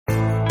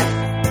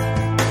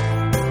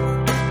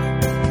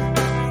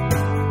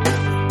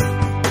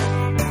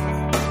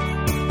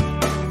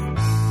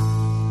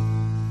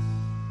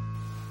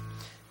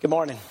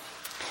morning.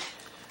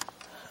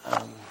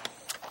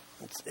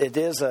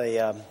 It's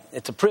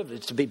a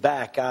privilege to be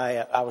back.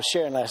 I was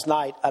sharing last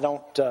night. I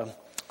don't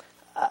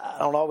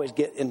always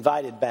get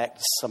invited back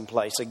to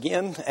someplace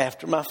again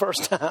after my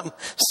first time.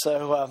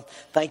 So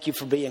thank you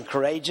for being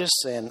courageous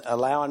and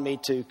allowing me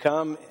to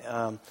come.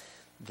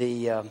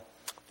 The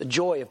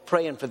joy of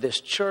praying for this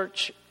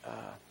church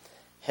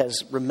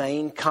has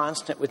remained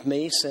constant with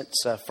me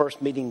since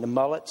first meeting the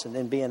Mullets and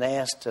then being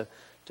asked to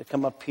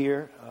come up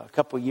here a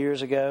couple of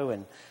years ago.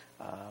 And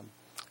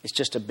it's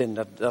just been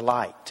a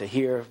delight to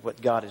hear what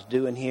God is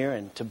doing here,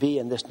 and to be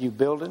in this new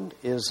building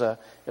is a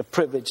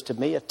privilege to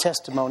me, a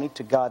testimony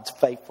to God's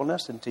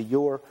faithfulness and to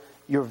your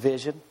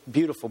vision.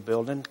 Beautiful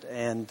building,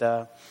 and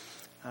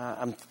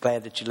I'm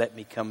glad that you let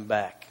me come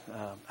back.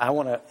 I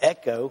want to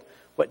echo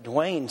what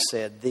Dwayne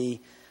said.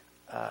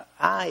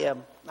 I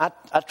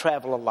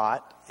travel a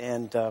lot,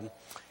 and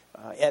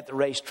at the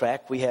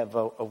racetrack we have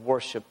a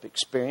worship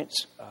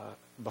experience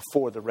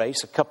before the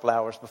race, a couple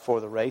hours before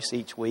the race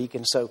each week.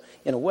 And so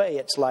in a way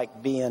it's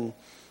like being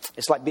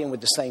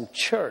with the same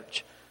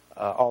church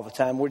all the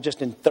time. We're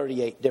just in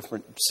 38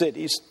 different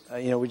cities.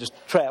 We just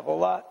travel a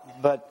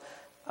lot. But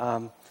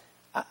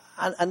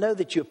I know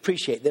that you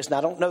appreciate this, and I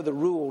don't know the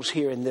rules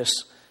here in this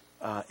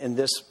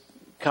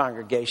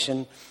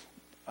congregation.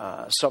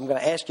 So I'm going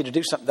to ask you to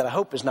do something that I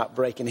hope is not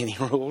breaking any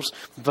rules.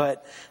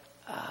 But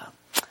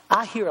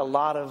I hear a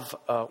lot of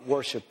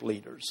worship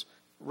leaders.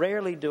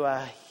 Rarely do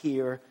I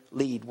hear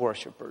lead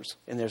worshipers,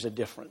 and there's a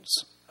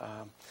difference.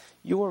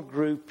 Your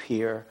group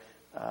here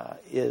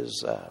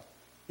is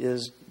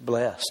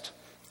blessed,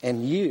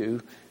 and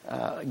you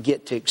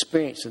get to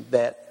experience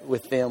that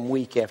with them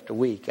week after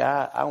week.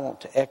 I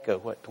want to echo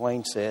what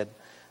Dwayne said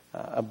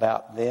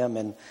about them,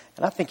 and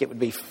I think it would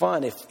be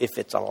fun if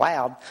it's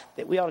allowed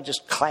that we ought to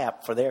just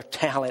clap for their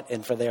talent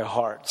and for their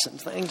hearts and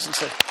things, and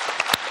so.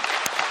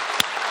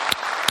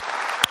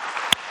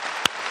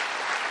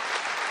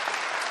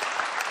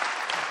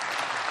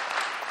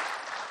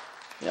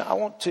 I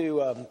want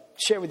to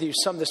share with you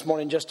some this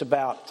morning just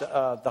about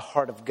the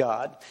heart of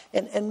God,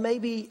 and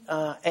maybe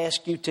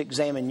ask you to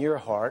examine your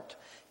heart,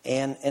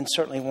 and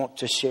certainly want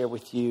to share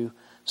with you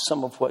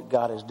some of what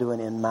God is doing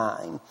in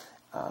mine.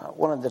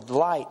 One of the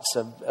delights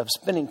of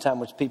spending time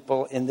with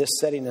people in this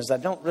setting is I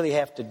don't really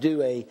have to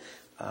do a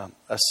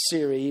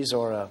series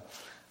or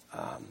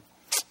I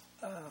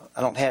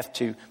don't have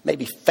to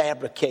maybe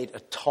fabricate a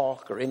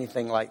talk or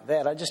anything like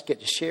that. I just get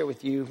to share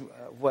with you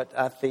what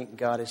I think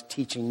God is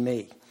teaching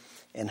me,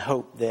 and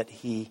hope that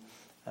He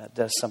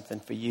does something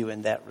for you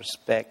in that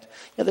respect.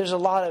 There's a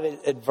lot of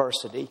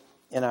adversity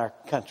in our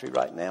country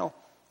right now.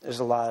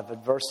 There's a lot of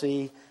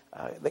adversity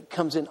that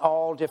comes in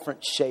all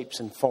different shapes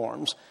and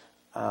forms.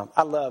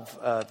 I love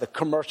the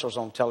commercials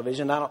on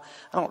television. I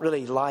don't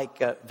really like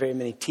very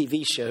many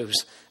TV shows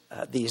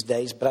these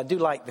days, but I do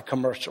like the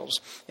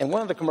commercials. And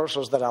one of the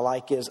commercials that I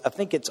like is, I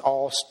think it's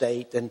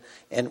Allstate,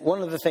 and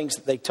one of the things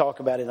that they talk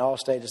about in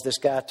Allstate is this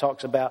guy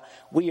talks about,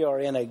 we are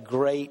in a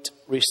great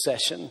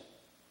recession.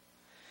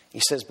 He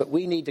says, but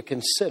we need to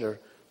consider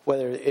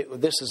whether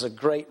this is a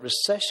great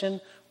recession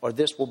or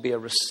this will be a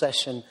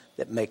recession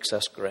that makes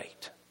us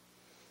great.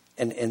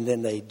 And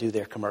then they do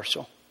their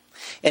commercial.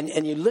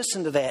 And you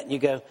listen to that and you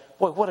go,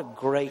 boy, what a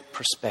great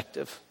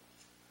perspective.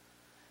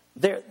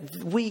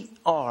 We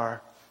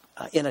are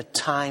in a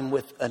time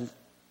with a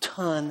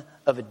ton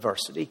of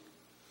adversity.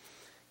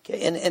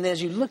 Okay, and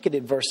as you look at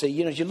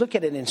adversity, as you look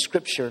at it in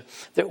Scripture,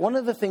 that one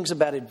of the things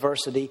about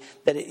adversity,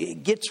 that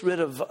it gets rid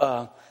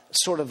of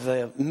sort of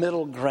the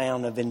middle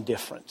ground of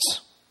indifference.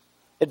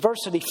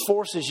 Adversity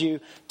forces you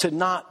to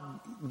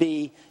not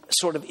be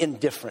sort of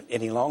indifferent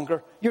any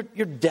longer.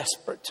 You're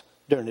desperate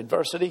during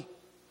adversity.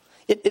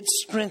 It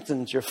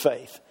strengthens your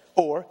faith,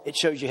 or it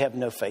shows you have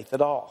no faith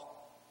at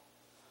all.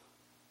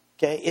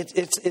 Okay,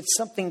 it's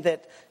something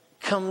that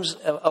comes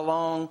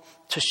along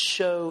to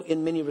show,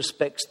 in many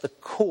respects, the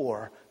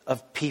core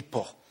of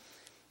people.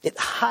 It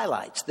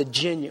highlights the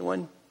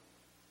genuine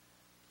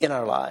in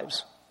our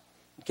lives.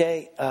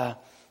 Okay,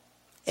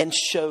 and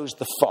shows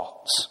the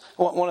faults.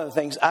 One of the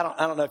things, I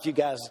don't know if you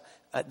guys,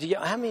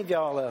 how many of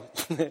y'all,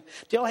 do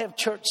y'all have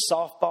church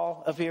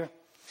softball up here?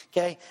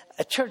 Okay,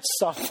 a church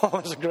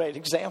softball is a great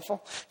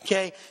example.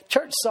 Okay,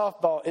 church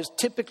softball is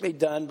typically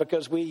done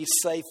because we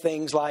say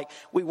things like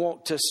we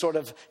want to sort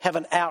of have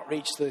an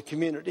outreach to the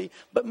community.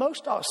 But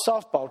most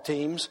softball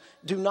teams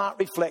do not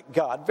reflect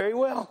God very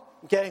well.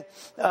 Okay,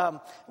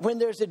 when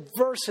there's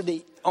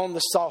adversity on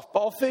the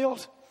softball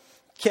field,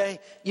 okay,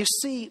 you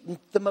see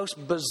the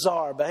most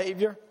bizarre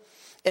behavior.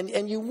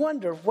 And you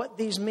wonder what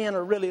these men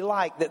are really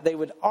like, that they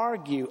would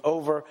argue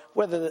over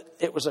whether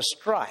it was a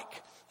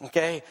strike,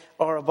 okay,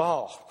 or a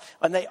ball.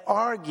 And they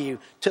argue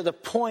to the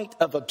point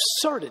of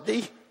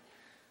absurdity,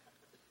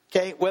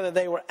 okay, whether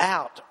they were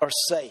out or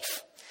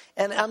safe.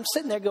 And I'm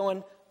sitting there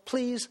going,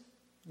 please,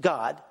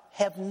 God,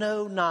 have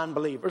no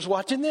non-believers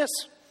watching this,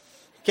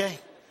 okay?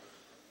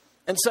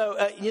 And so,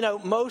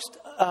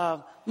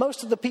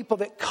 most of the people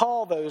that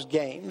call those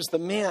games, the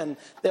men,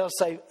 they'll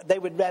say they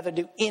would rather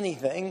do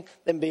anything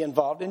than be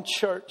involved in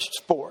church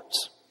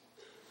sports.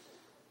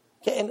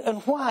 Okay,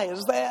 and why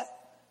is that?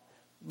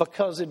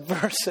 Because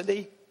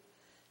adversity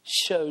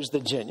shows the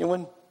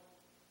genuine.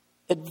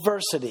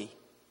 Adversity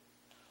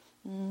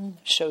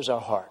shows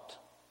our heart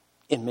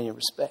in many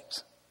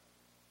respects.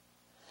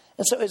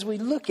 And so as we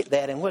look at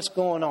that and what's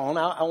going on,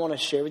 I want to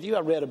share with you.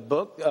 I read a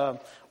book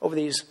over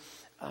this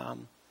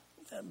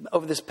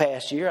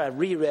past year. I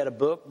reread a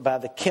book by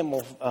the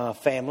Kimmel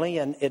family,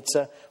 and it's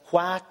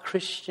Why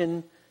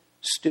Christian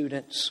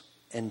Students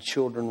and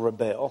Children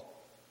Rebel.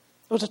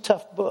 It was a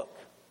tough book.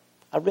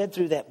 I read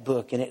through that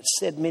book, and it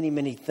said many,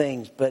 many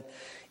things, but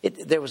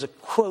there was a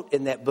quote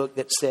in that book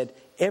that said,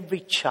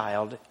 every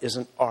child is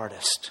an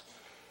artist.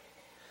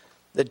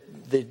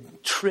 The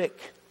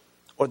trick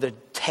or the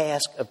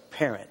task of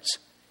parents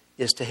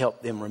is to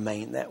help them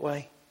remain that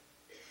way.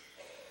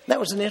 That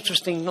was an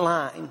interesting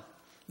line.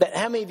 That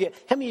how many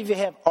of you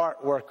have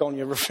artwork on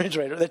your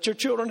refrigerator that your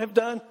children have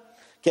done?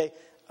 Okay,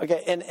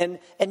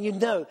 and you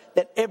know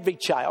that every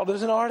child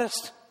is an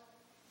artist.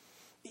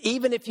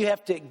 Even if you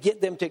have to get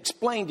them to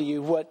explain to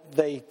you what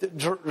they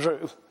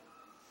drew.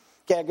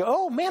 Okay, I go,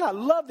 oh man, I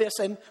love this.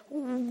 And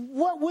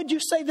what would you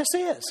say this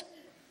is?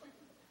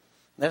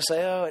 And they'll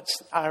say, oh,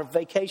 it's our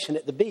vacation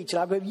at the beach.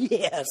 And I go,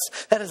 yes,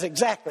 that is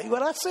exactly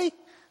what I see.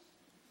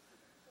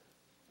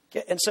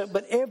 Okay, and so,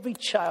 but every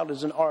child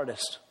is an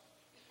artist.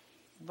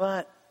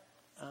 But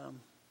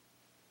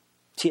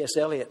T.S.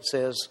 Eliot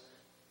says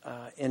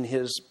in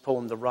his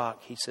poem, The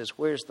Rock, he says,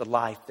 where's the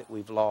life that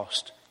we've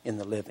lost in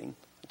the living?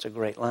 It's a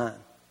great line.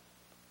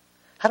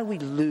 How do we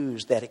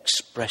lose that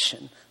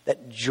expression,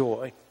 that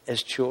joy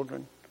as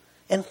children?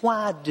 And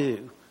why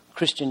do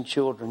Christian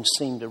children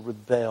seem to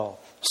rebel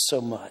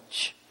so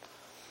much?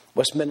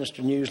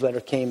 Westminster Newsletter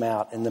came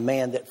out, and the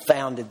man that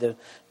founded the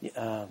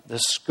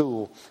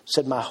school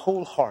said, my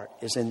whole heart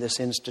is in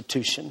this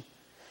institution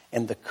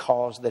and the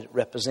cause that it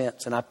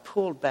represents. And I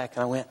pulled back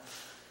and I went,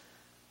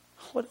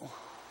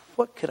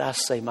 what could I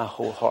say my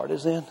whole heart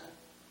is in?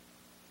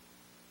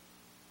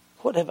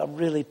 What have I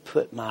really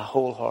put my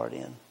whole heart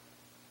in?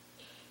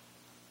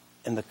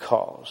 And the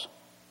cause.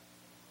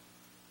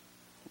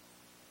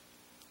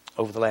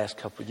 Over the last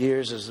couple of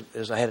years,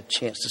 as I had a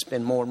chance to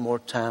spend more and more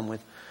time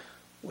with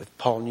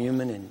Paul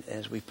Newman, and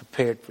as we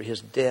prepared for his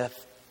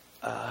death,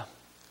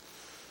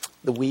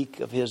 the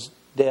week of his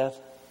death,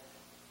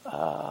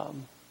 I've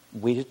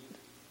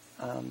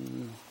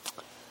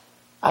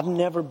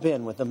never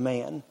been with a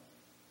man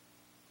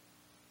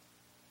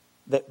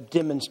that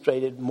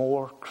demonstrated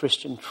more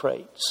Christian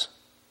traits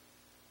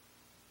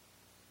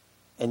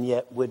and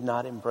yet would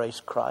not embrace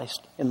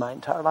Christ in my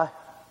entire life.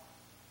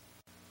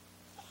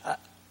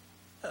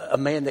 A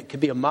man that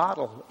could be a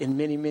model in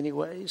many, many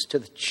ways to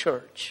the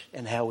church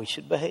and how we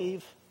should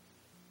behave,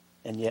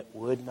 and yet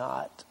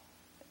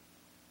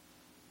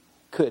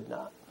could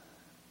not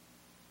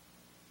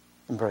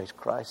embrace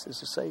Christ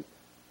as a Savior.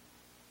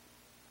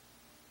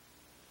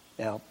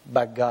 Now,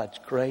 by God's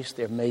grace,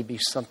 there may be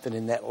something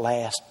in that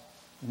last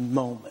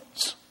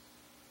moments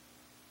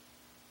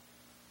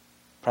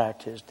prior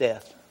to his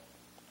death.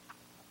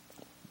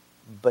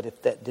 But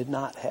if that did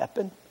not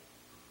happen,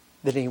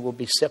 then he will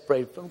be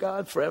separated from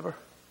God forever.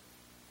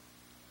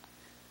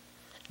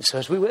 And so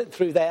as we went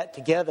through that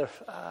together,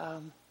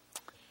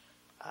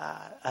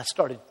 I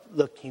started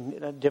looking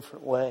in a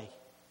different way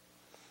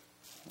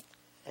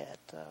at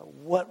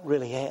what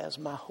really has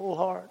my whole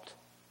heart.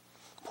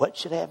 What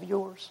should have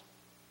yours?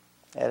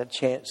 I had a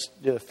chance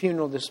to do a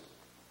funeral this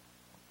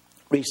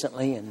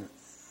recently, and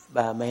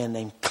by a man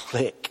named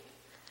Click.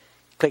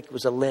 Click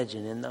was a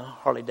legend in the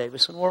Harley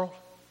Davidson world.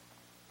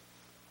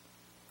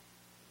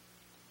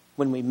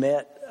 When we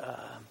met,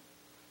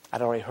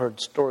 I'd already heard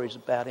stories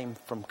about him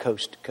from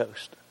coast to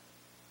coast.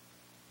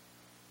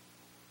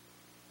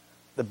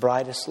 The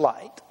brightest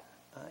light,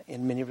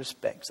 in many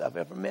respects, I've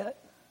ever met.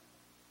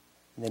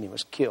 And then he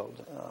was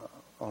killed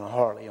on a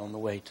Harley on the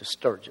way to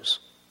Sturgis.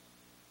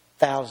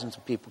 Thousands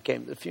of people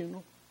came to the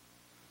funeral.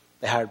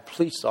 They hired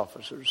police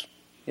officers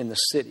in the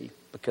city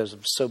because of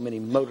so many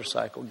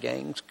motorcycle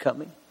gangs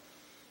coming.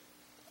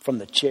 From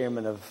the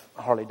chairman of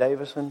Harley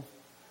Davidson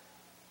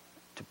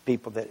to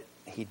people that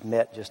he'd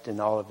met just in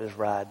all of his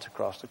rides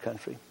across the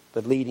country.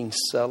 The leading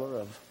seller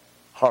of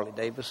Harley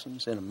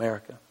Davidsons in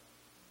America.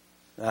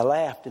 And I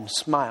laughed and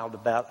smiled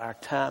about our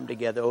time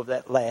together over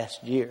that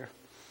last year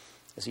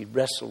as he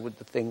wrestled with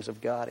the things of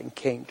God and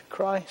came to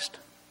Christ.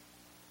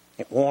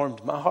 It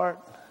warmed my heart.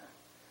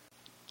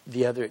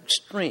 The other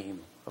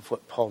extreme of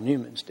what Paul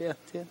Newman's death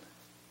did.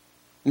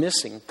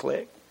 Missing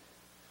Click,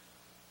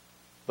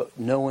 but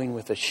knowing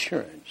with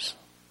assurance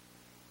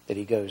that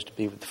he goes to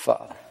be with the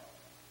Father.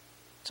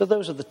 So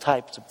those are the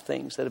types of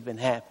things that have been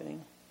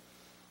happening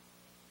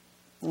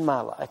in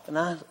my life. And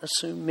I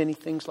assume many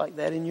things like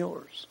that in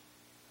yours.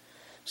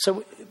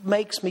 So it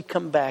makes me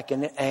come back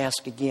and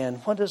ask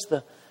again, what is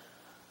the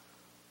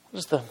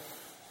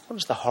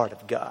heart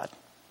of God?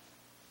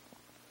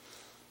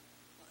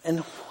 And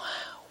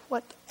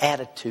what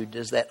attitude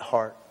does that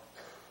heart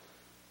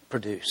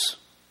produce?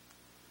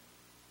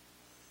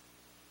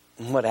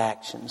 And what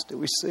actions do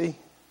we see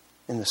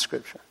in the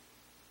Scripture?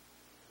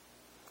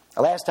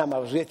 Last time I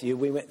was with you,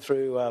 we went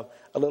through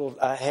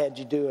I had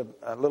you do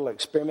a little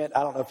experiment.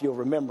 I don't know if you'll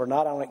remember or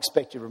not. I don't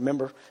expect you to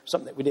remember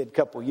something that we did a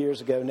couple of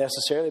years ago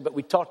necessarily, but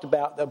we talked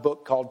about a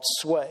book called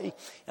Sway,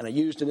 and I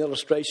used an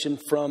illustration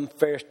from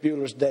Ferris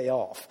Bueller's Day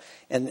Off.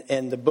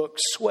 And the book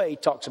Sway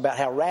talks about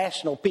how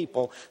rational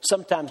people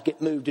sometimes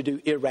get moved to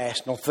do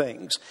irrational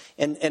things.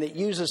 And it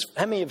uses,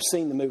 how many have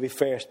seen the movie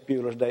Ferris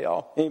Bueller's Day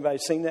Off? Anybody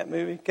seen that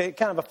movie? Okay,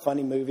 kind of a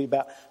funny movie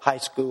about high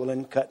school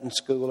and cutting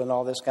school and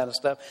all this kind of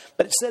stuff.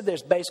 But it said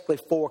there's basically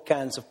 4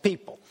 kinds of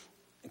people.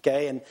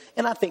 Okay,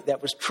 and I think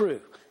that was true.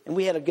 And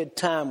we had a good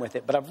time with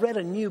it. But I've read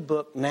a new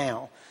book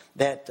now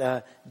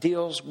that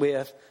deals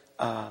with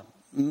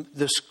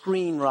the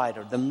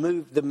screenwriter,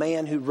 the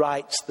man who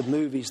writes the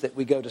movies that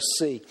we go to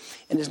see.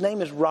 And his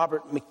name is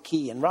Robert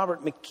McKee. And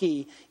Robert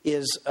McKee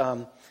is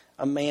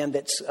a man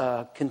that's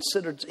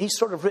considered, he's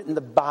sort of written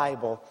the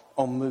Bible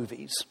on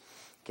movies.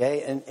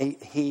 Okay, and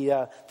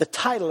the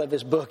title of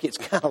his book, it's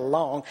kind of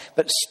long,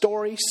 but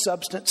Story,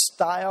 Substance,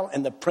 Style,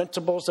 and the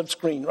Principles of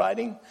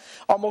Screenwriting.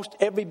 Almost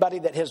everybody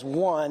that has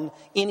won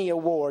any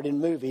award in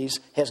movies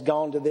has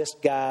gone to this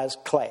guy's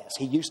class.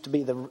 He used to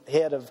be the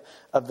head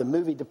of the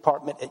movie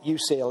department at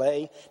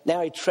UCLA.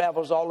 Now he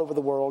travels all over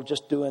the world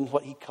just doing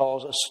what he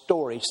calls a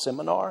story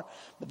seminar.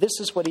 But this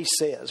is what he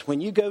says.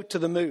 When you go to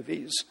the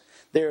movies,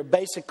 there are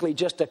basically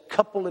just a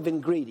couple of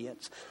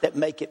ingredients that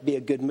make it be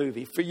a good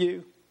movie for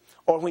you.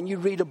 Or when you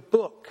read a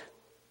book,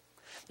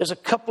 there's a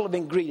couple of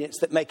ingredients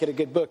that make it a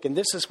good book. And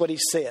this is what he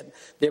said.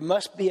 There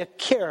must be a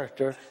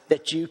character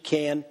that you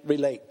can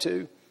relate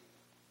to.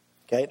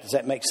 Okay, does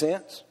that make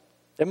sense?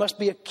 There must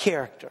be a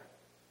character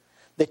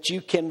that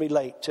you can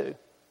relate to.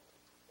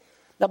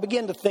 Now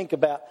begin to think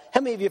about,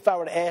 how many of you, if I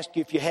were to ask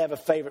you if you have a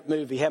favorite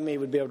movie, how many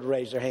would be able to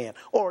raise their hand?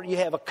 Or you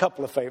have a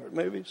couple of favorite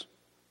movies?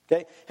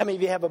 Okay, how many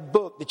of you have a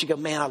book that you go,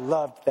 man, I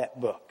loved that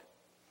book?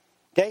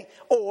 Okay,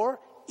 or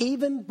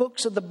even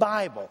books of the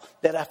Bible,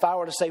 that if I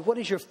were to say, what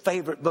is your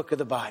favorite book of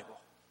the Bible?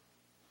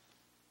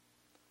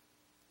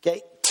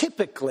 Okay,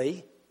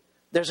 typically,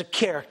 there's a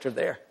character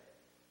there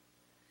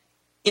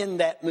in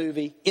that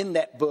movie, in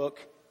that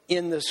book,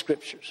 in the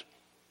scriptures.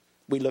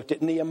 We looked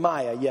at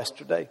Nehemiah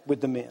yesterday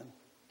with the men.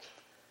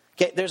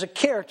 Okay, there's a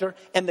character,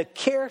 and the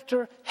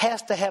character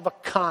has to have a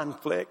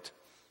conflict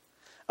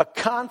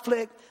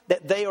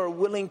that they are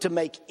willing to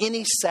make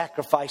any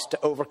sacrifice to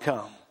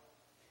overcome.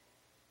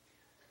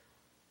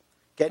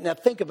 Okay, now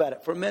think about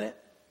it for a minute.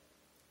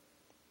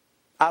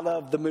 I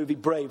love the movie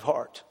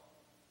Braveheart.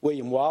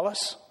 William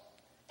Wallace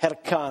had a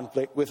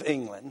conflict with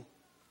England.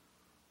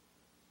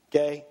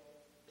 Okay?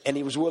 And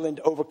he was willing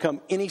to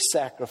overcome any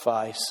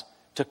sacrifice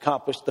to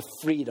accomplish the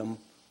freedom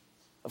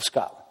of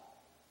Scotland.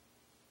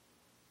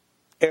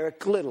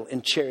 Eric Liddell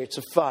in Chariots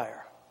of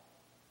Fire.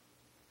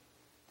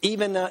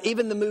 Even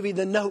the movie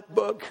The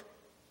Notebook,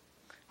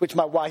 which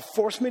my wife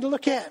forced me to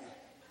look at.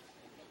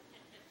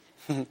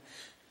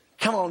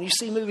 Come on, you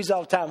see movies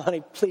all the time,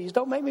 honey. Please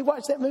don't make me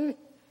watch that movie.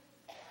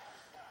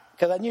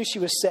 Because I knew she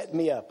was setting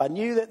me up. I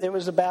knew that it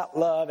was about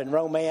love and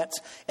romance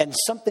and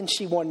something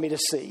she wanted me to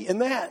see in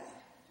that.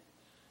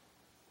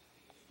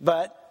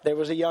 But there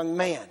was a young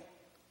man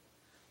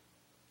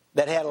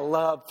that had a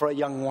love for a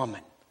young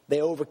woman.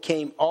 They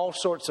overcame all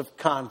sorts of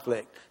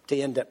conflict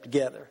to end up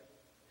together.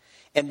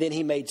 And then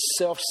he made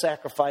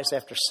self-sacrifice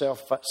after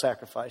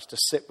self-sacrifice to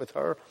sit with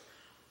her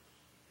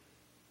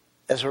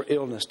as her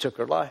illness took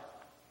her life.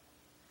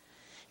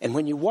 And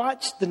when you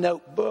watch The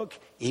Notebook,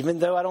 even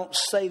though I don't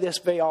say this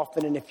very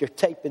often, and if you're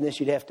taping this,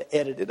 you'd have to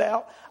edit it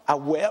out, I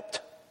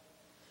wept.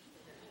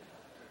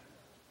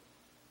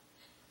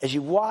 As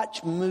you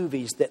watch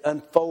movies that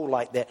unfold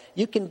like that,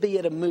 you can be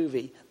at a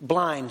movie.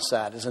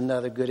 Blindside is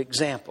another good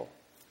example.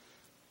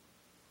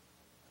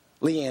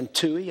 Leanne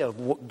Toohey,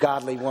 a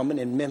godly woman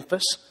in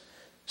Memphis,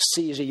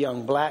 sees a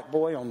young black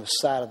boy on the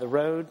side of the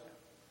road,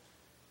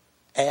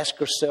 asks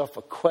herself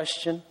a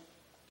question: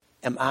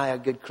 am I a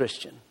good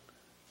Christian?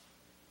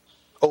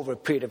 Over a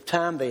period of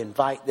time, they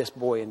invite this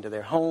boy into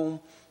their home.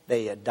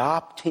 They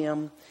adopt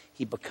him.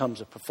 He becomes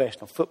a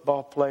professional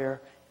football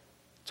player.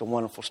 It's a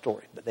wonderful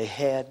story. But they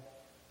had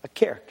a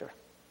character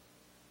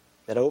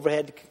that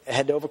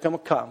had to overcome a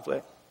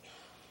conflict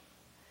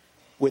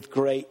with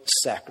great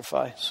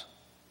sacrifice.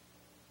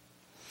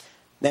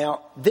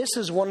 Now, this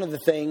is one of the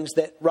things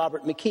that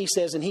Robert McKee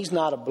says, and he's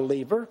not a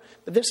believer,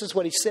 but this is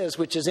what he says,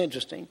 which is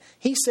interesting.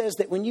 He says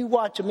that when you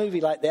watch a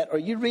movie like that, or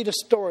you read a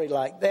story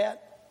like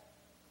that,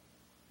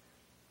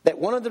 that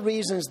one of the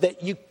reasons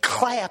that you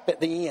clap at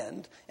the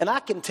end, and I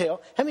can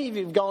tell, how many of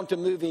you have gone to a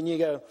movie and you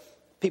go,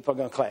 people are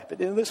going to clap at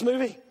the end of this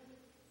movie?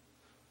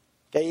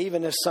 Okay,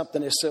 even if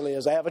something as silly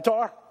as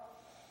Avatar.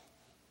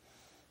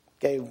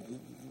 Okay,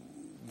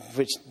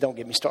 which don't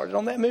get me started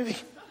on that movie.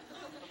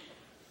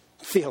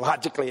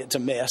 Theologically, it's a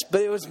mess,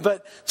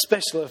 but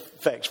special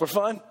effects were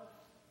fun.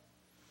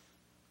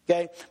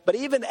 Okay, but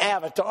even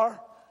Avatar,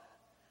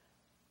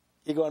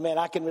 you're going, man,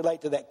 I can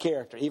relate to that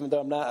character, even though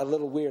I'm not a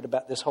little weird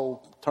about this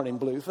whole turning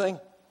blue thing.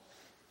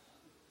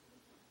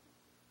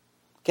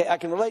 Okay, I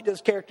can relate to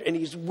this character, and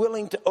he's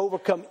willing to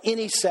overcome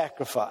any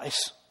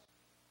sacrifice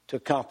to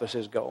accomplish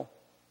his goal.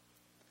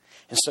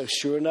 And so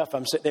sure enough,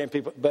 I'm sitting there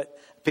and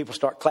people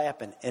start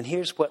clapping. And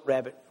here's what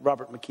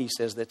Robert McKee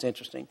says that's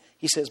interesting.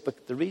 He says,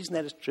 but the reason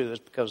that is true is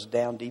because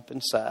down deep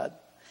inside,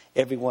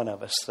 every one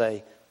of us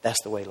say,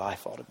 that's the way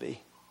life ought to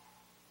be.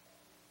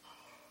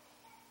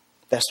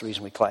 That's the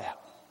reason we clap.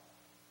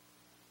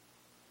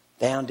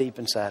 Down deep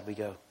inside we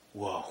go,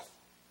 whoa.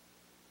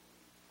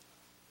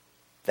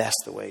 That's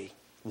the way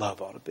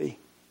love ought to be.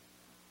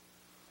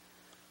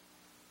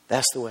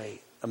 That's the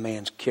way a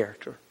man's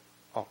character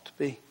ought to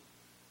be.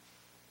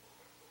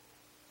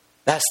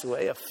 That's the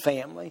way a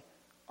family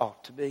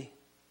ought to be.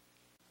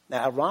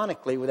 Now,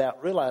 ironically,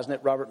 without realizing it,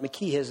 Robert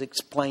McKee has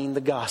explained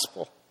the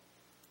gospel.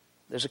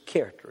 There's a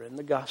character in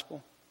the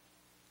gospel,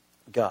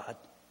 God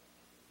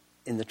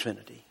in the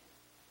Trinity,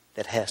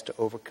 that has to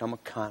overcome a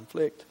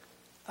conflict,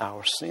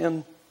 our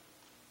sin.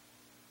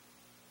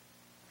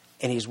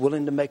 And he's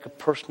willing to make a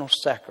personal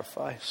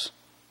sacrifice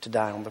to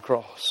die on the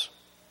cross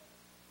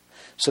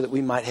so that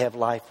we might have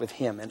life with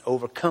him and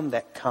overcome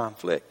that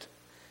conflict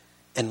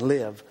and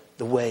live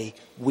the way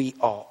we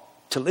ought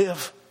to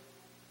live.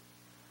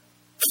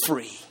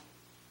 Free,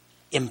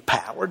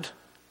 empowered.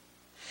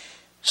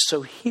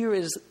 So here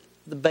is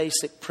the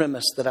basic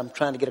premise that I'm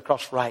trying to get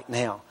across right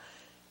now.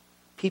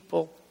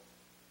 People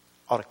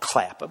ought to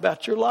clap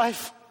about your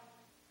life,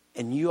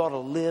 and you ought to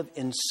live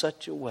in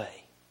such a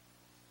way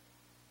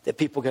that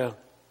people go,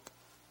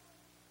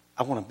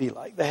 I want to be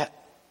like that.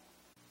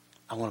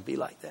 I want to be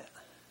like that.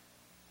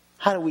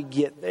 How do we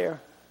get there?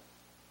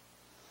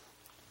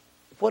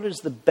 What is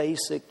the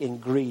basic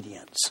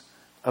ingredients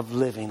of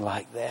living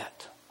like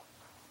that?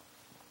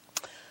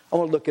 I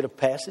want to look at a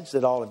passage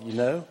that all of you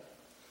know.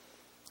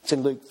 It's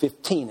in Luke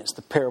 15. It's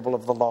the parable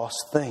of the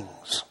lost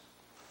things.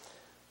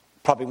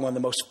 Probably one of the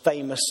most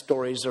famous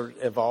stories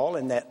of all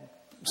in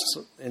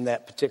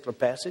that particular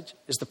passage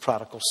is the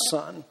prodigal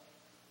son.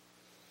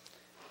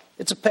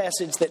 It's a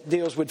passage that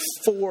deals with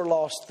 4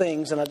 lost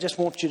things, and I just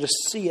want you to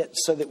see it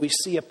so that we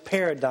see a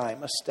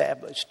paradigm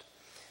established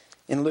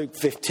in Luke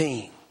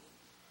 15.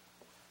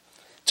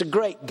 It's a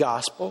great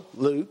gospel,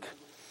 Luke,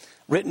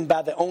 written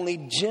by the only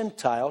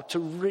Gentile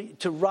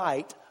to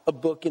write a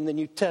book in the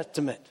New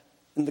Testament,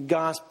 in the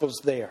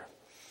Gospels there.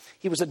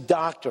 He was a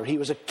doctor. He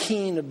was a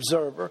keen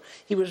observer.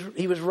 He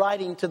was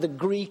writing to the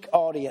Greek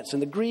audience.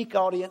 And the Greek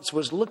audience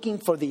was looking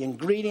for the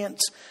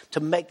ingredients to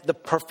make the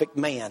perfect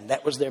man.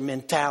 That was their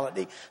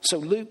mentality. So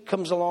Luke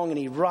comes along and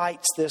he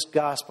writes this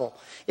gospel.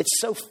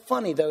 It's so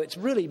funny, though. It's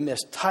really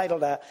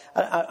mistitled.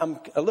 I'm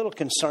a little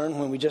concerned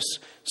when we just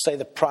say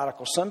the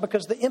prodigal son,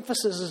 because the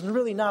emphasis is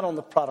really not on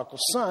the prodigal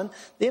son.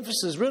 The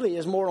emphasis really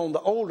is more on the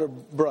older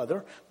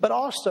brother, but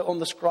also on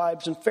the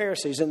scribes and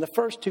Pharisees. In the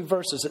first 2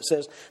 verses, it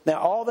says, now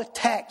all the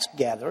tax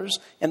gatherers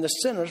and the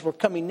sinners were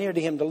coming near to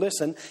him to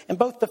listen, and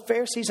both the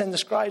Pharisees and the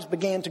scribes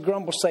began to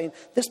grumble, saying,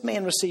 this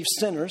man receives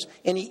sinners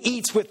and he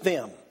eats with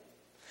them.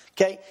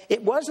 Okay,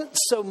 it wasn't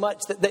so much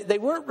that they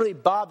weren't really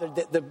bothered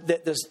that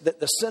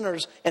the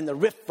sinners and the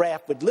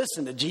riffraff would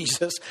listen to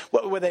Jesus.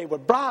 What they were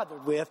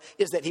bothered with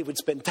is that he would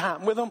spend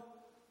time with them.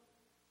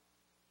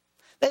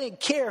 They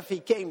didn't care if he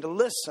came to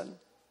listen.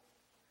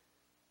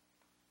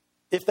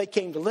 If they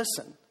came to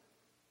listen,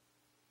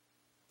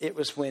 it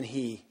was when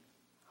he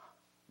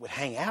would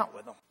hang out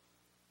with them.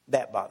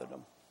 That bothered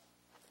them.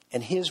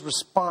 And his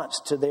response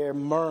to their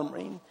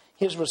murmuring,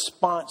 his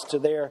response to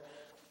their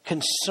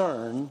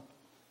concern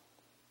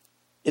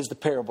is the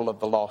parable of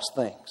the lost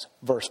things.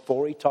 Verse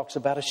 4, he talks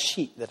about a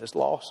sheep that is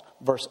lost.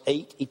 Verse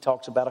 8, he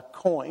talks about a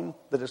coin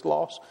that is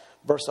lost.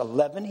 Verse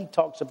 11, he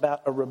talks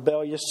about a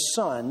rebellious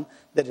son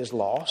that is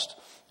lost.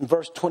 In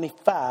verse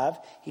 25,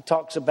 he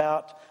talks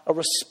about a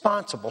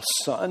responsible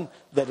son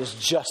that is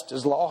just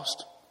as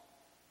lost.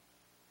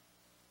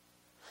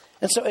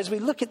 And so as we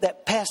look at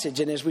that passage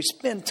and as we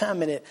spend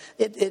time in it,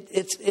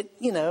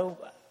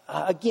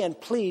 again,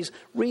 please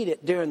read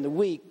it during the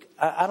week.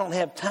 I don't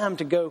have time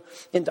to go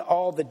into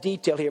all the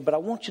detail here, but I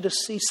want you to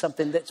see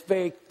something that's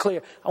very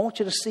clear. I want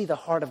you to see the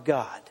heart of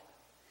God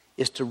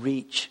is to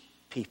reach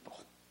people.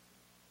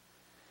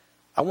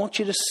 I want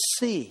you to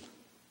see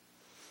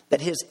that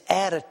his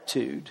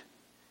attitude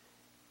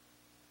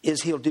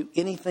is he'll do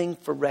anything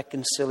for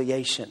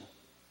reconciliation.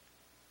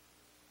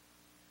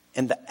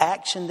 And the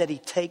action that he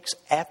takes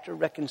after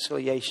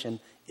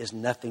reconciliation is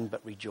nothing but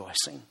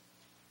rejoicing.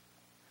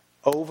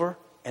 Over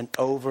and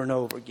over and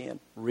over again.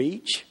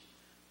 Reach,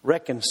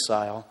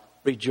 reconcile,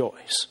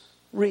 rejoice.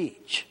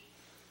 Reach,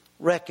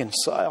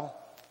 reconcile,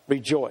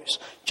 rejoice.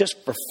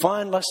 Just for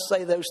fun, let's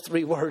say those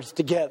 3 words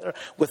together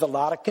with a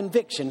lot of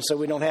conviction so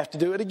we don't have to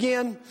do it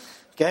again.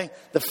 Okay?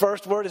 The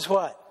first word is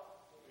what?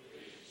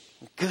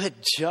 Good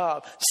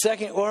job.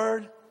 Second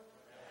word?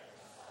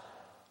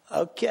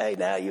 Okay,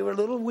 now you were a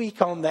little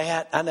weak on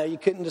that. I know you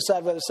couldn't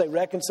decide whether to say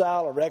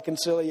reconcile or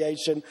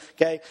reconciliation.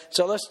 Okay,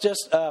 so let's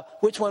just,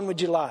 which one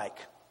would you like?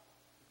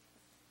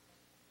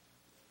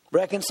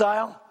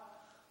 Reconcile?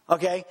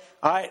 Okay,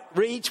 all right,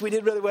 reach, we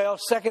did really well.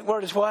 Second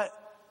word is what?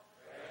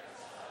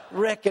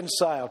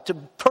 Reconcile. To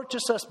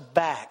purchase us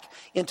back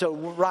into a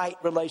right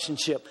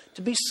relationship.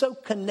 To be so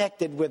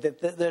connected with it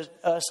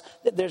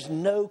that there's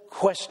no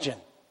question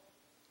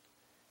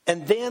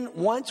And then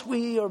once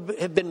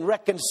have been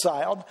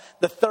reconciled,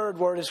 the third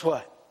word is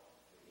what?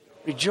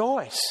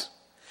 Rejoice.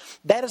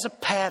 That is a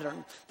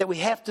pattern that we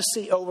have to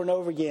see over and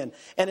over again.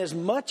 And as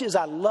much as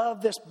I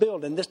love this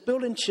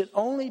building should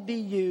only be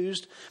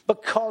used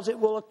because it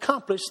will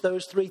accomplish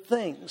those three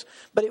things.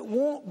 But it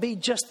won't be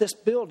just this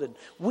building.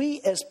 We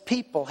as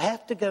people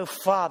have to go,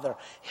 Father,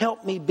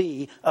 help me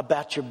be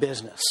about your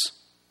business.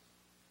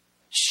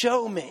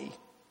 Show me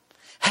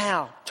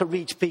how to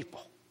reach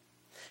people.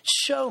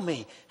 Show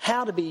me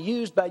how to be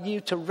used by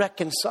you to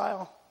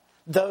reconcile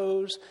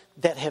those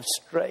that have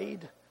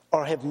strayed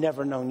or have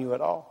never known you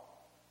at all.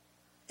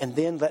 And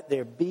then let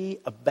there be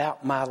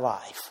about my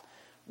life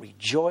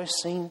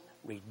rejoicing,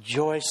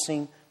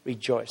 rejoicing,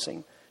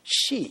 rejoicing.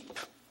 Sheep.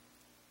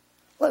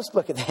 Let's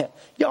look at that.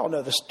 Y'all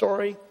know the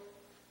story.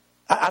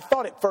 I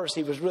thought at first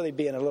he was really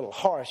being a little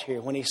harsh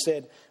here when he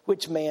said,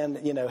 which man,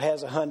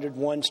 has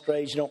 101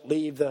 strays? You don't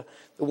leave the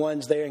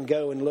ones there and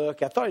go and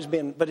look. I thought he was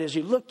being, but as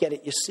you look at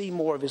it, you see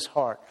more of his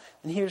heart.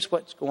 And here's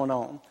what's going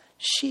on.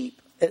 Sheep,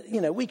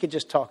 we could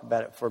just talk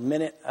about it for a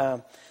minute.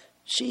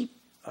 Sheep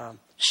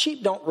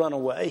don't run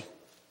away.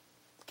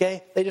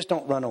 Okay? They just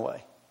don't run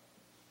away.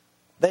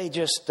 They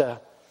just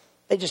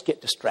get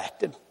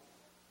distracted.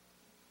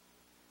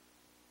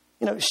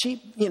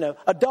 Sheep,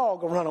 a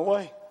dog will run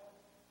away.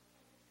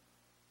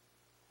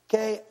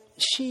 Okay?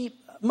 Sheep,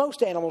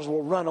 most animals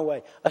will run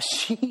away. A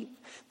sheep,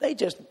 they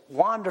just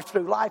wander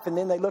through life and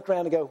then they look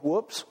around and go,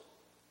 whoops.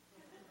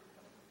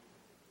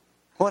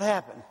 What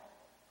happened?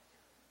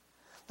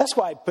 That's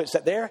why he puts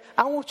that there.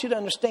 I want you to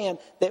understand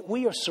that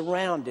we are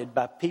surrounded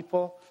by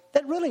people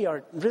that really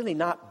are really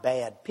not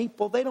bad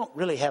people. They don't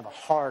really have a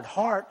hard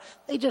heart.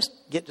 They just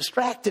get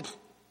distracted.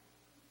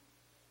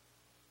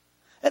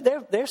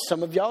 There's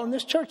some of y'all in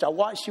this church. I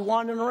watched you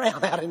wandering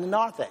around out in the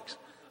narthex.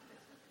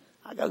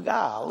 I go,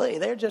 golly,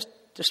 they're just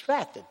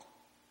distracted.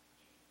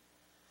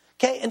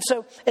 Okay, and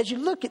so as you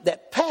look at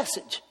that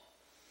passage,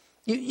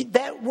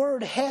 that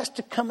word has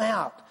to come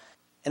out.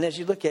 And as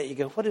you look at it, you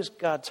go, what is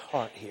God's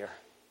heart here?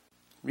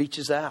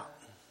 Reaches out.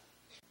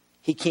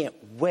 He can't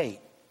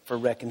wait for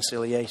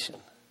reconciliation.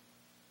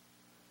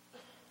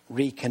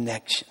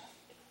 Reconnection.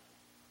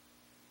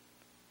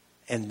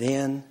 And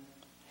then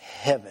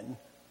heaven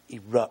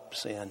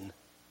erupts in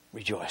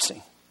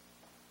rejoicing.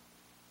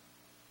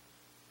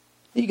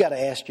 You got to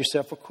ask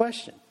yourself a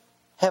question.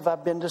 Have I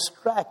been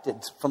distracted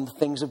from the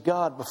things of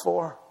God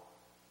before?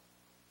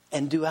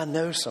 And do I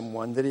know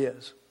someone that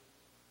is?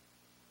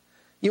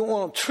 You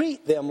won't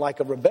treat them like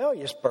a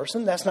rebellious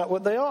person. That's not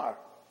what they are.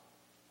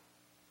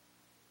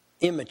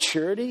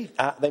 Immaturity.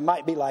 They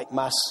might be like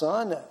my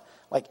son,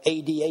 like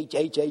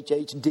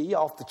ADHD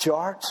off the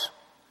charts.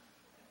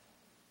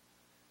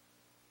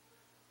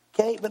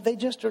 Okay, but they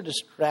just are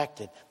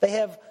distracted. They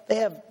have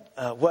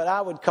what I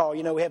would call,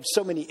 we have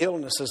so many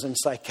illnesses in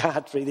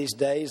psychiatry these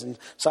days and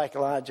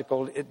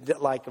psychological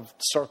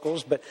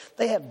circles, but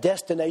they have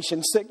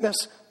destination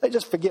sickness. They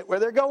just forget where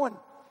they're going.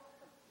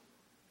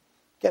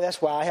 Okay,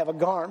 that's why I have a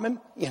Garmin.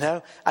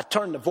 I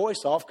turned the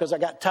voice off because I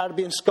got tired of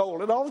being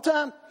scolded all the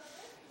time.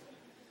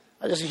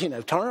 I just,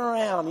 turn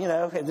around,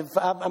 and if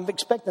I'm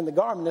expecting the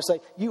Garmin to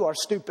say, you are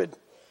stupid.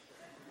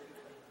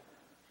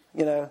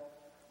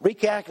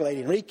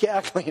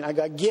 Recalculating. I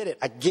go, I get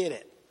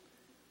it.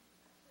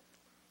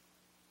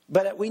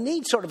 But we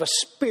need sort of a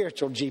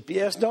spiritual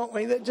GPS, don't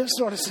we? That just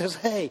sort of says,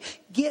 hey,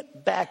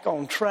 get back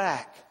on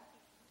track.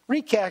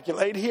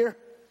 Recalculate here.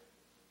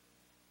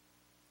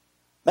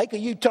 Make a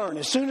U-turn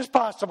as soon as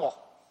possible.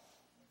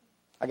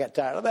 I got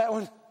tired of that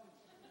one.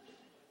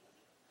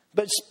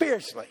 But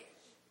spiritually,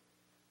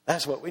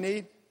 that's what we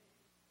need.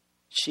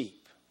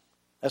 Sheep.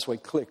 That's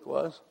what Click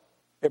was.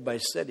 Everybody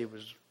said he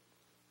was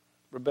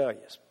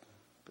rebellious,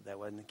 but that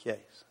wasn't the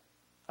case.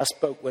 I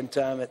spoke one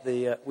time at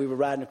we were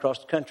riding across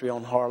the country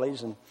on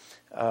Harleys and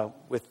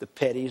with the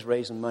Petties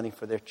raising money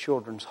for their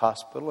children's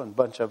hospital, and a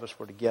bunch of us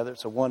were together.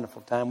 It's a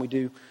wonderful time. We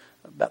do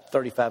about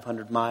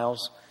 3,500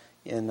 miles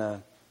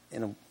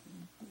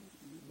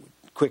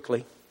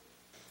quickly.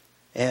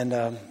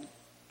 And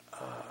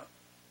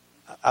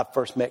I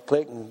first met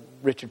Click, and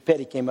Richard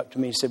Petty came up to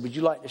me and said, would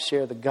you like to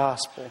share the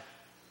gospel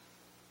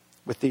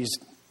with these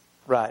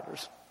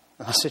riders?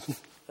 And I said,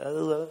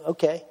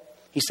 okay.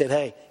 He said,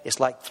 hey, it's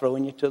like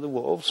throwing you to the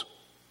wolves.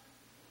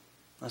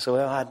 I said,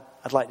 well,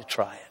 I'd like to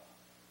try it.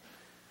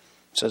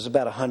 So there's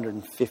about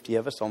 150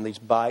 of us on these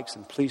bikes,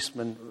 and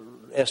policemen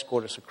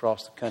escort us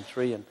across the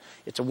country. And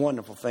it's a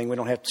wonderful thing. We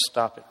don't have to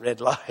stop at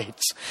red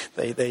lights.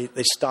 They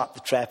stop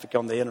the traffic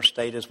on the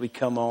interstate as we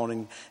come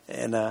on.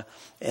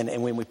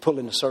 And when we pull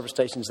into service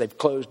stations, they've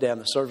closed down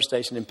the service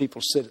station, and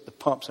people sit at the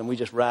pumps, and we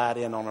just ride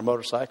in on our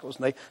motorcycles,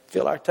 and they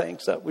fill our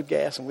tanks up with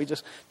gas, and we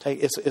just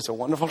take it's a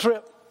wonderful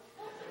trip.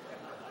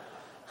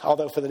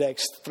 Although for the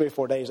next 3 or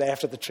 4 days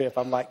after the trip,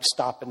 I'm like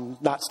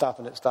not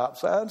stopping at stop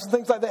signs and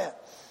things like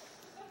that.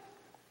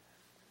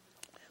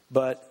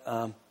 But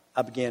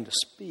I began to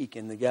speak,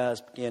 and the guys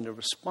began to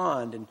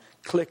respond, and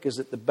Click is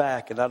at the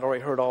back, and I'd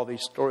already heard all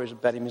these stories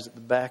about him. He's at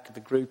the back of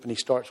the group, and he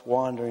starts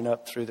wandering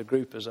up through the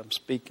group as I'm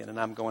speaking, and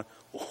I'm going,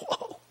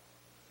 whoa.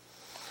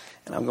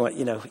 And I'm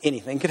going,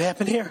 anything could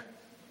happen here.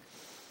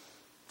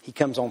 He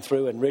comes on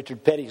through, and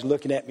Richard Petty's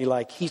looking at me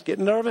like he's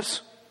getting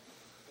nervous.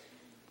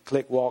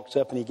 Click walks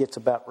up, and he gets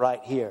about right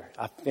here.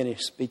 I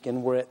finished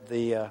speaking. We're at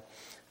the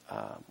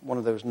one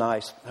of those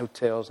nice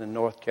hotels in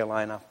North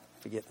Carolina.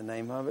 I forget the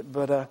name of it.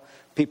 But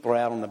people are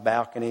out on the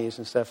balconies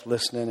and stuff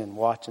listening and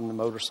watching the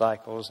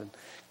motorcycles. And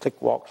Click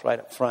walks right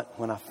up front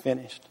when I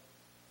finished.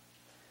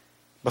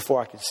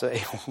 Before I could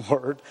say a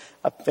word,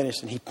 I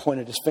finished, and he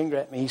pointed his finger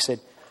at me. He said,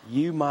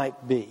 "You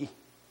might be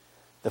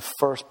the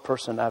first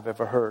person I've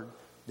ever heard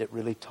that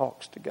really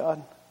talks to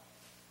God."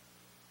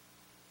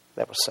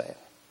 That was sad.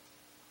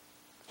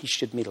 He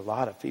should meet a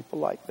lot of people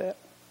like that.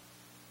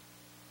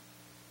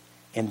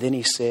 And then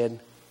he said,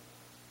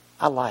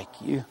 "I like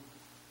you."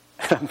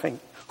 And I'm thinking,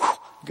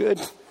 good.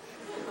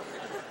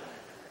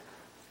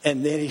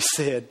 And then he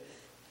said,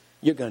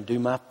 "You're going to do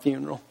my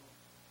funeral."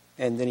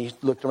 And then he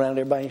looked around at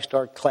everybody and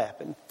started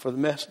clapping for the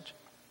message.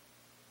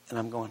 And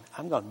I'm going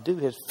to do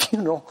his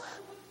funeral.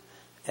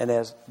 And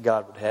as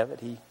God would have it,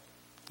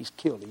 he's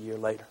killed a year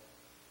later.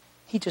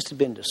 He just had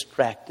been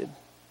distracted.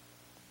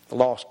 The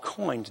lost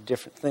coin's a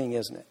different thing,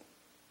 isn't it?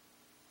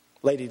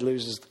 Lady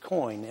loses the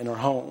coin in her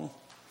home.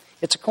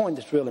 It's a coin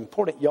that's real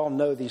important. Y'all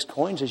know these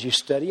coins as you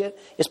study it.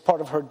 It's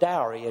part of her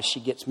dowry as she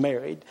gets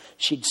married.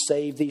 She'd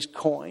save these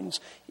coins.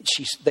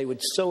 They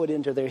would sew it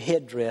into their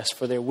headdress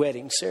for their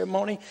wedding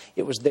ceremony.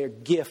 It was their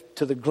gift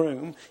to the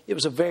groom. It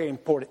was a very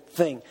important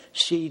thing.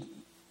 She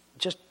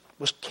just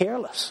was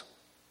careless.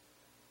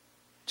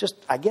 Just,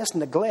 I guess,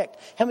 neglect.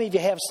 How many of you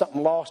have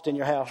something lost in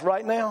your house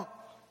right now?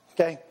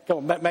 Okay,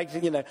 come on,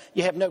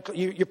 you have no.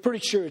 You're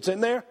pretty sure it's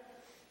in there.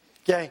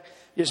 Okay,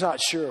 you're just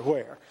not sure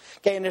where.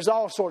 Okay, and there's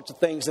all sorts of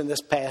things in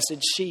this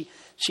passage. She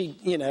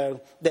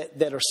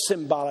that are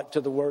symbolic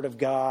to the Word of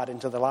God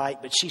and to the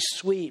light. But she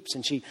sweeps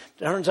and she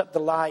turns up the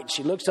light.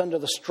 She looks under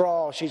the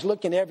straw. She's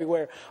looking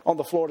everywhere on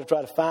the floor to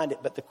try to find it.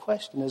 But the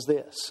question is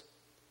this: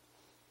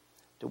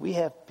 do we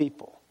have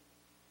people,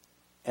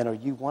 and are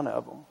you one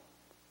of them,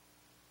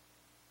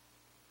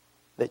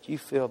 that you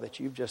feel that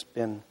you've just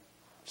been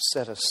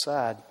set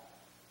aside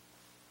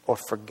or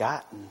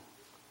forgotten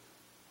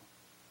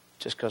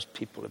just because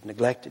people have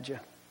neglected you?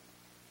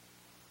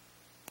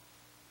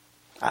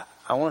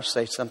 I want to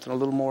say something a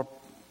little more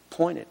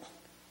pointed.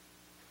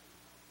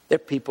 There are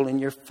people in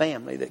your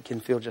family that can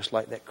feel just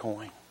like that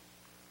coin.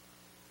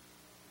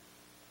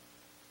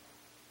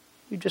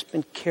 You've just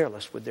been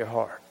careless with their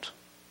heart.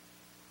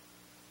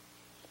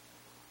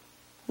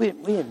 We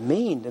didn't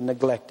mean to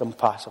neglect them,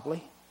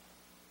 possibly.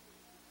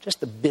 Just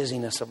the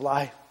busyness of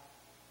life.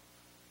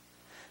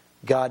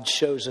 God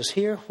shows us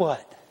here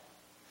what?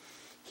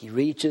 He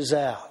reaches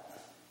out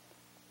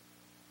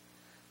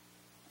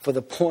for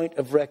the point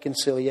of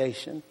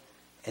reconciliation.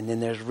 And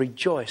then there's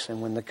rejoicing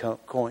when the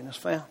coin is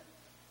found.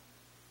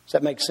 Does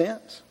that make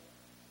sense?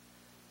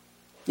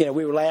 We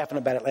were laughing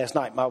about it last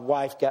night. My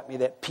wife got me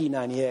that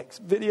P90X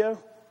video.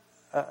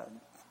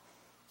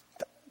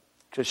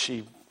 Because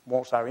she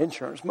wants our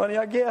insurance money,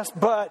 I guess.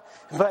 But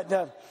she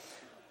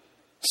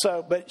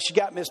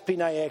got me this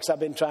P90X. I've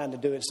been trying to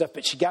do it and stuff.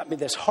 But she got me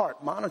this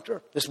heart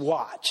monitor, this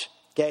watch.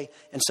 Okay?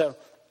 And so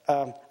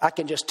I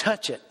can just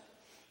touch it.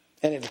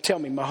 And it'll tell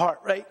me my heart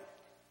rate.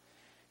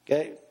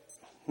 Okay?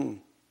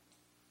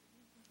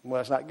 Well,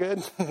 it's not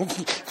good.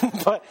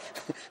 But,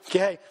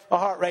 okay, my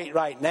heart rate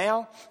right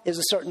now is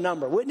a certain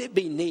number. Wouldn't it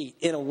be neat,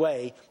 in a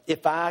way,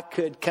 if I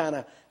could kind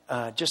of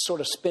just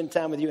sort of spend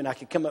time with you and I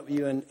could come up with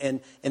you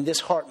and this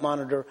heart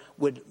monitor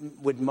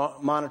would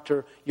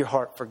monitor your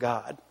heart for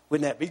God?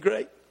 Wouldn't that be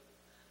great?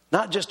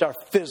 Not just our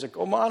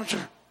physical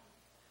monitor.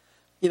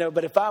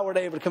 But if I were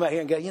able to come out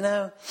here and go,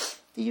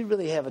 do you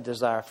really have a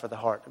desire for the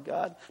heart of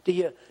God? Do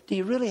you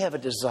really have a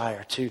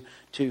desire to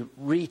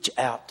reach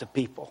out to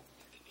people,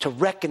 to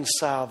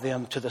reconcile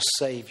them to the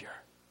Savior,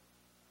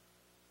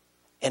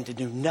 and to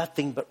do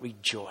nothing but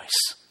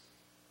rejoice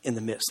in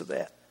the midst of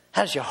that?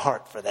 How's your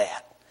heart for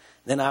that?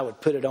 Then I would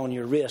put it on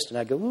your wrist and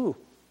I'd go, ooh,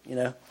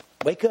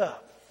 wake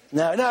up.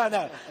 No,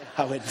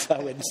 I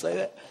wouldn't say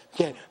that.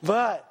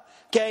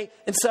 Okay,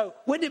 and so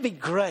wouldn't it be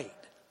great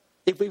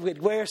if we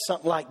would wear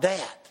something like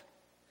that?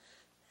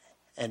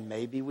 And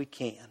maybe we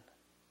can.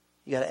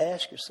 You got to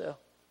ask yourself,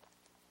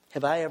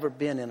 have I ever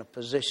been in a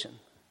position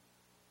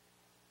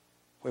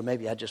where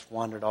maybe I just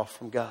wandered off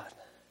from God?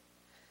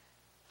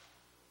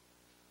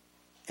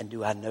 And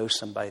do I know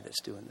somebody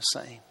that's doing the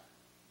same?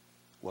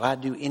 Will I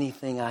do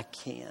anything I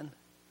can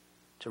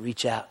to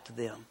reach out to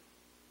them,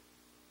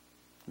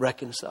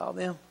 reconcile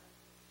them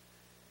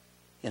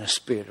in a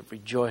spirit of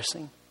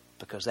rejoicing?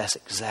 Because that's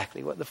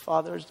exactly what the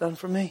Father has done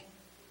for me.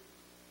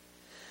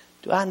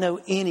 Do I know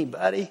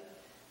anybody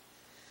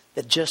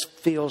that just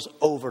feels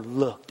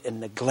overlooked and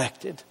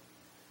neglected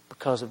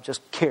because of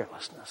just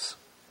carelessness?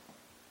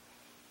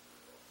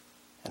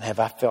 And have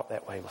I felt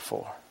that way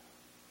before?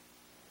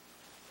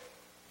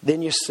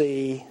 Then you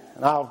see,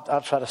 and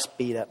I'll try to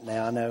speed up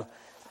now. I know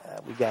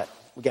we got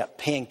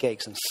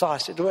pancakes and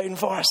sausage waiting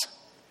for us.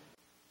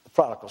 The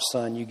prodigal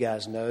son, you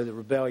guys know, the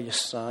rebellious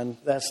son.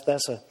 That's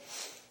a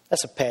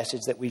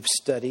passage that we've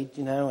studied,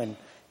 and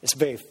It's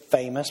very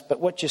famous, but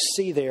what you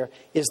see there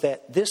is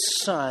that this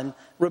son,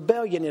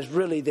 rebellion is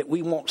really that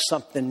we want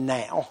something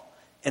now,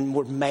 and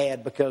we're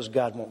mad because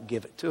God won't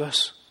give it to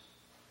us.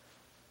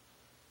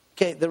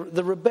 Okay,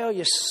 the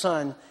rebellious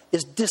son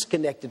is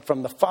disconnected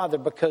from the father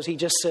because he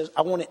just says,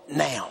 I want it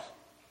now.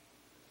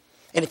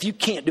 And if you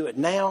can't do it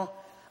now,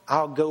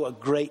 I'll go a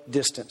great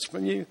distance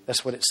from you.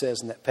 That's what it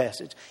says in that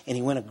passage. And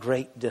he went a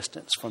great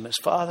distance from his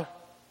father.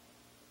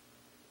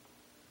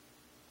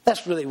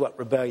 That's really what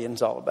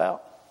rebellion's all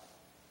about.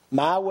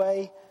 My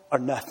way or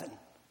nothing.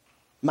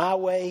 My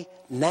way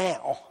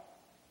now.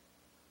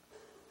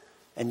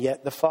 And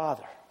yet the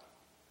father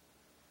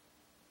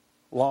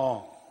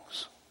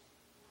longs,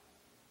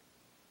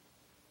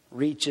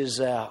 reaches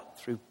out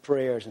through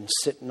prayers and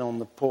sitting on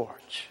the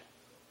porch,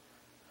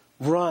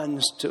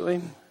 runs to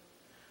him,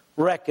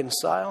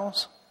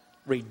 reconciles,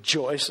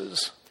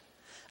 rejoices.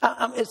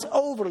 It's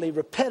overly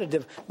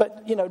repetitive,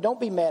 but, don't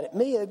be mad at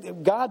me.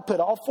 God put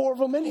all four of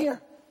them in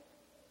here.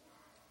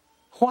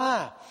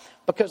 Why?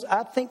 Because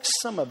I think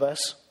some of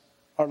us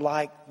are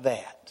like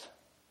that.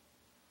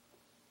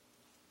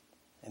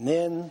 And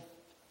then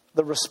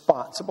the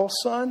responsible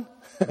son,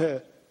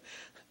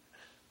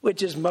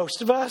 which is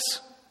most of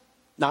us,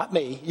 not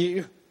me,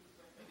 you.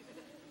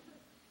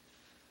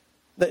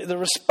 The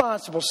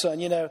responsible son,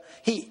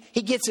 he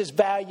gets his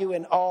value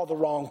in all the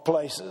wrong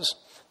places.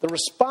 The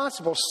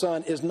responsible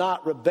son is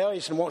not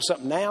rebellious and wants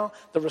something now.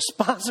 The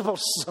responsible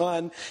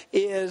son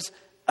has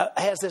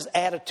this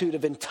attitude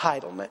of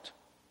entitlement.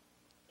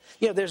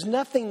 There's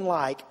nothing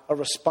like a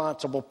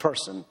responsible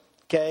person.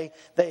 Okay,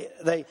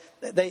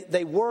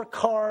 they work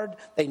hard.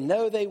 They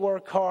know they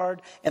work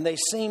hard, and they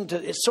seem to.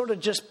 It sort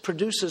of just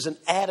produces an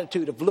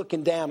attitude of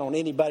looking down on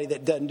anybody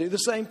that doesn't do the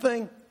same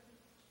thing.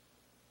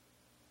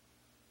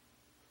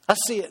 I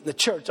see it in the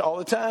church all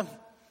the time.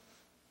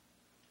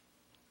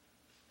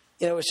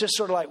 It's just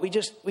sort of like we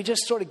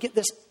just sort of get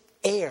this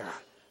air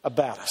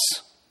about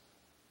us.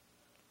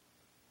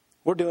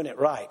 We're doing it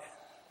right.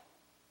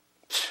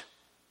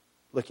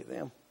 Look at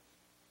them.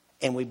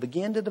 And we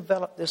begin to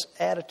develop this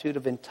attitude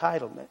of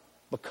entitlement.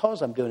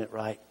 Because I'm doing it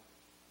right,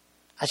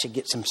 I should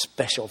get some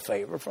special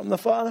favor from the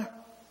Father.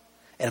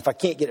 And if I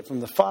can't get it from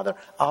the Father,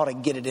 I ought to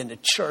get it into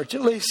church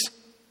at least.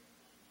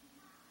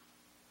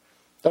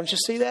 Don't you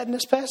see that in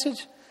this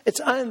passage?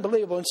 It's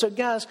unbelievable. And so,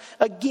 guys,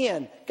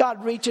 again,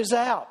 God reaches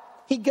out.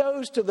 He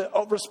goes to the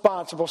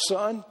responsible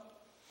son.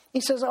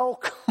 He says, oh,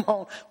 come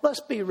on,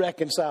 let's be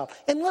reconciled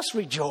and let's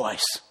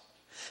rejoice.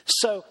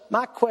 So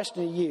my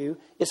question to you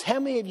is, how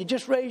many of you,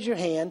 just raise your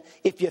hand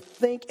if you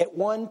think at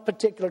one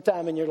particular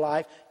time in your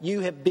life you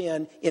have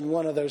been in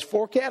one of those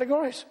four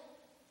categories?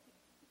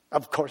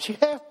 Of course you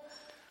have.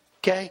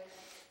 Okay.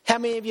 How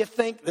many of you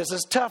think this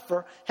is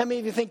tougher? How many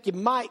of you think you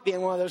might be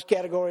in one of those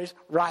categories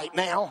right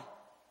now?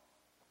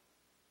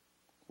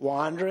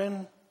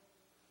 Wandering,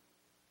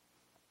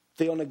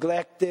 feel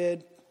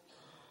neglected,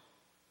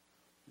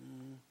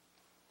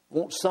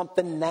 want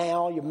something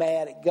now, you're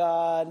mad at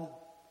God.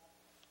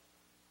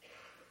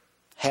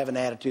 Have an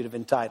attitude of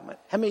entitlement.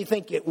 How many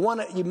think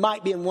you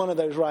might be in one of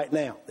those right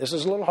now? This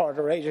is a little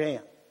harder. Raise your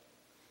hand.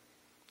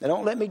 Now,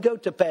 don't let me go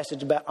to a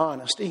passage about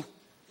honesty.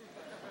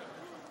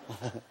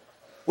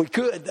 We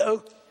could,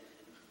 though.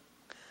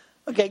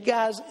 Okay,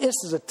 guys, this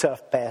is a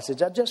tough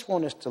passage. I just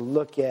want us to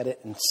look at it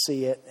and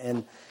see it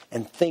and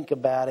think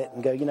about it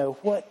and go,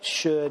 what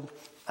should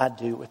I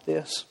do with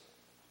this?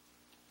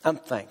 I'm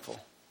thankful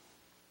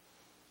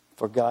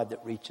for God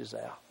that reaches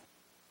out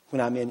when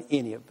I'm in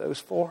any of those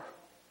four.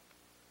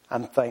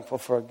 I'm thankful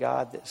for a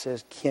God that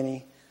says,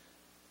 Kenny,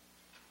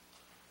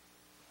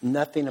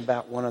 nothing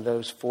about one of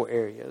those four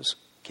areas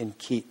can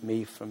keep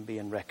me from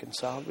being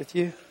reconciled with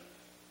you.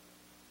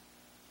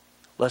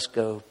 Let's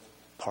go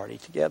party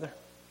together.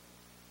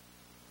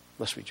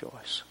 Let's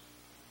rejoice.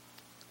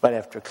 Right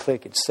after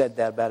Click had said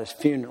that about his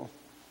funeral.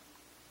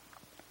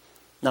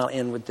 Now I'll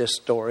end with this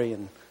story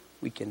and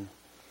we can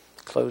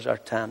close our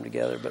time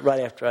together. But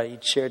right after I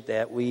had shared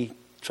that, we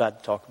tried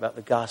to talk about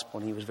the gospel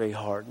and he was very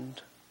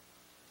hardened.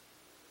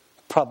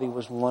 Probably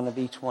was one of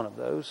each one of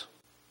those.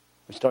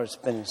 We started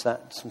spending some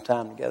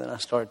time together and I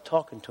started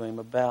talking to him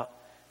about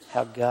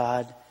how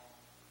God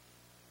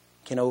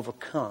can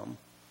overcome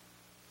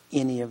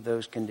any of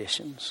those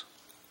conditions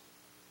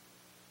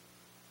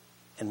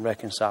and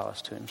reconcile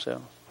us to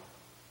himself.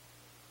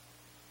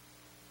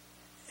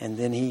 And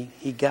then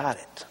he got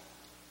it.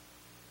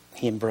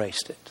 He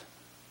embraced it.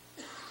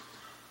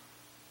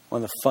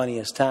 One of the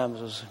funniest times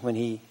was when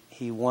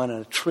he won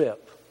a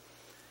trip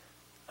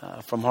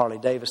from Harley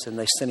Davidson.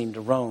 They sent him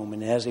to Rome,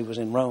 and as he was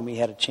in Rome, he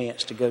had a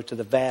chance to go to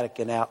the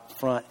Vatican out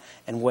front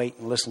and wait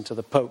and listen to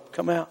the Pope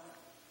come out.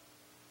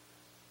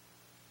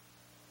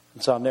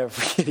 And so I'll never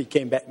forget, he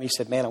came back to me, he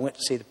said, man, I went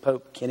to see the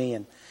Pope, Kenny,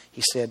 and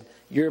he said,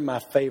 you're my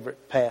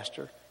favorite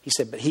pastor. He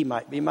said, but he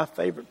might be my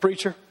favorite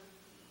preacher.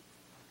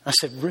 I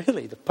said,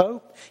 really, the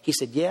Pope? He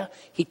said, yeah.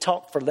 He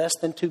talked for less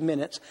than 2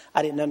 minutes.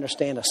 I didn't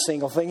understand a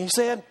single thing he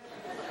said.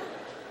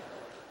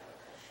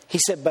 He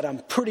said, but I'm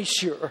pretty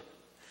sure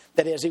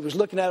that as he was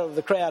looking out over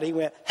the crowd, he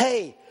went,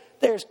 hey,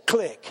 there's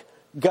Click.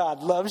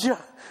 God loves you.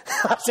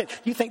 I said,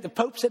 you think the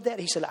Pope said that?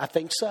 He said, I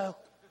think so.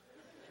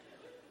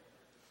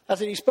 I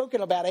said, he's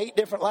spoken about 8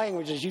 different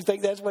languages. You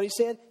think that's what he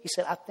said? He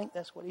said, I think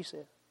that's what he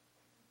said.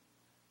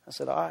 I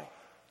said, all right,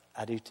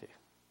 I do too.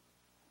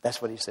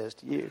 That's what he says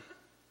to you.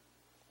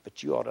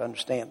 But you ought to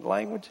understand the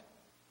language.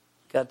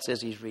 God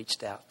says he's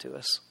reached out to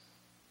us,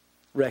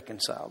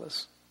 reconciled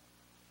us.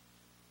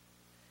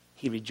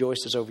 He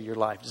rejoices over your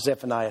life.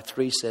 Zephaniah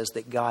 3 says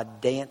that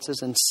God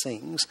dances and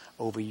sings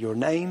over your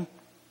name.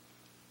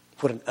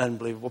 What an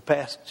unbelievable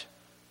passage.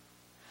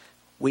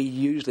 We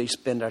usually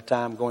spend our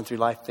time going through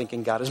life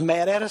thinking God is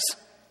mad at us.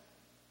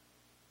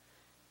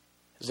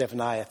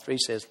 Zephaniah 3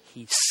 says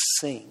he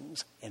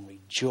sings and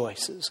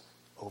rejoices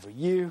over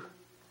you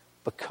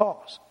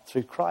because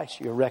through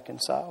Christ you're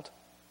reconciled.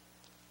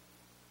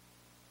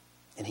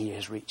 And he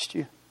has reached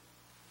you.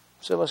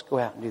 So let's go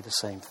out and do the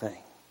same thing.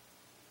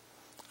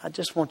 I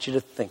just want you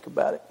to think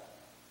about it.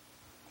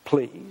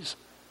 Please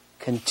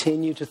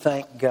continue to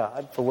thank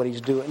God for what he's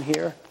doing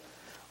here,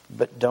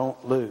 but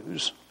don't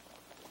lose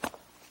the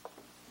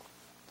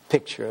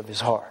picture of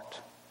his heart,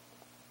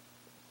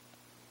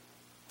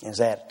 his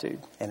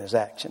attitude, and his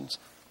actions.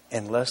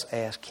 And let's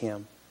ask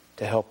him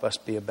to help us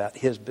be about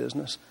his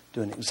business,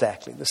 doing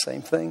exactly the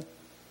same thing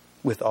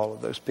with all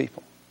of those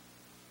people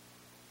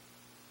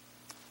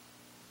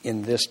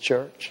in this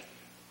church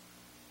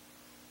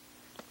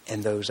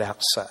and those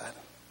outside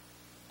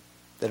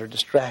that are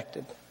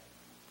distracted,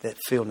 that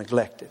feel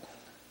neglected,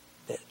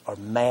 that are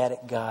mad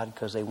at God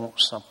because they want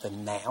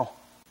something now,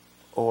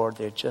 or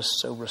they're just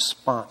so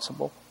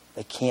responsible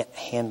they can't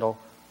handle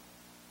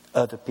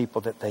other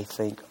people that they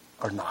think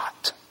are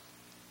not.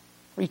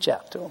 Reach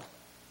out to them.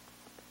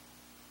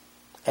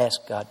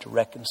 Ask God to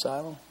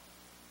reconcile them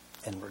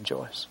and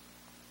rejoice.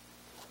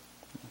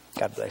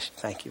 God bless you.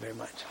 Thank you very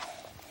much.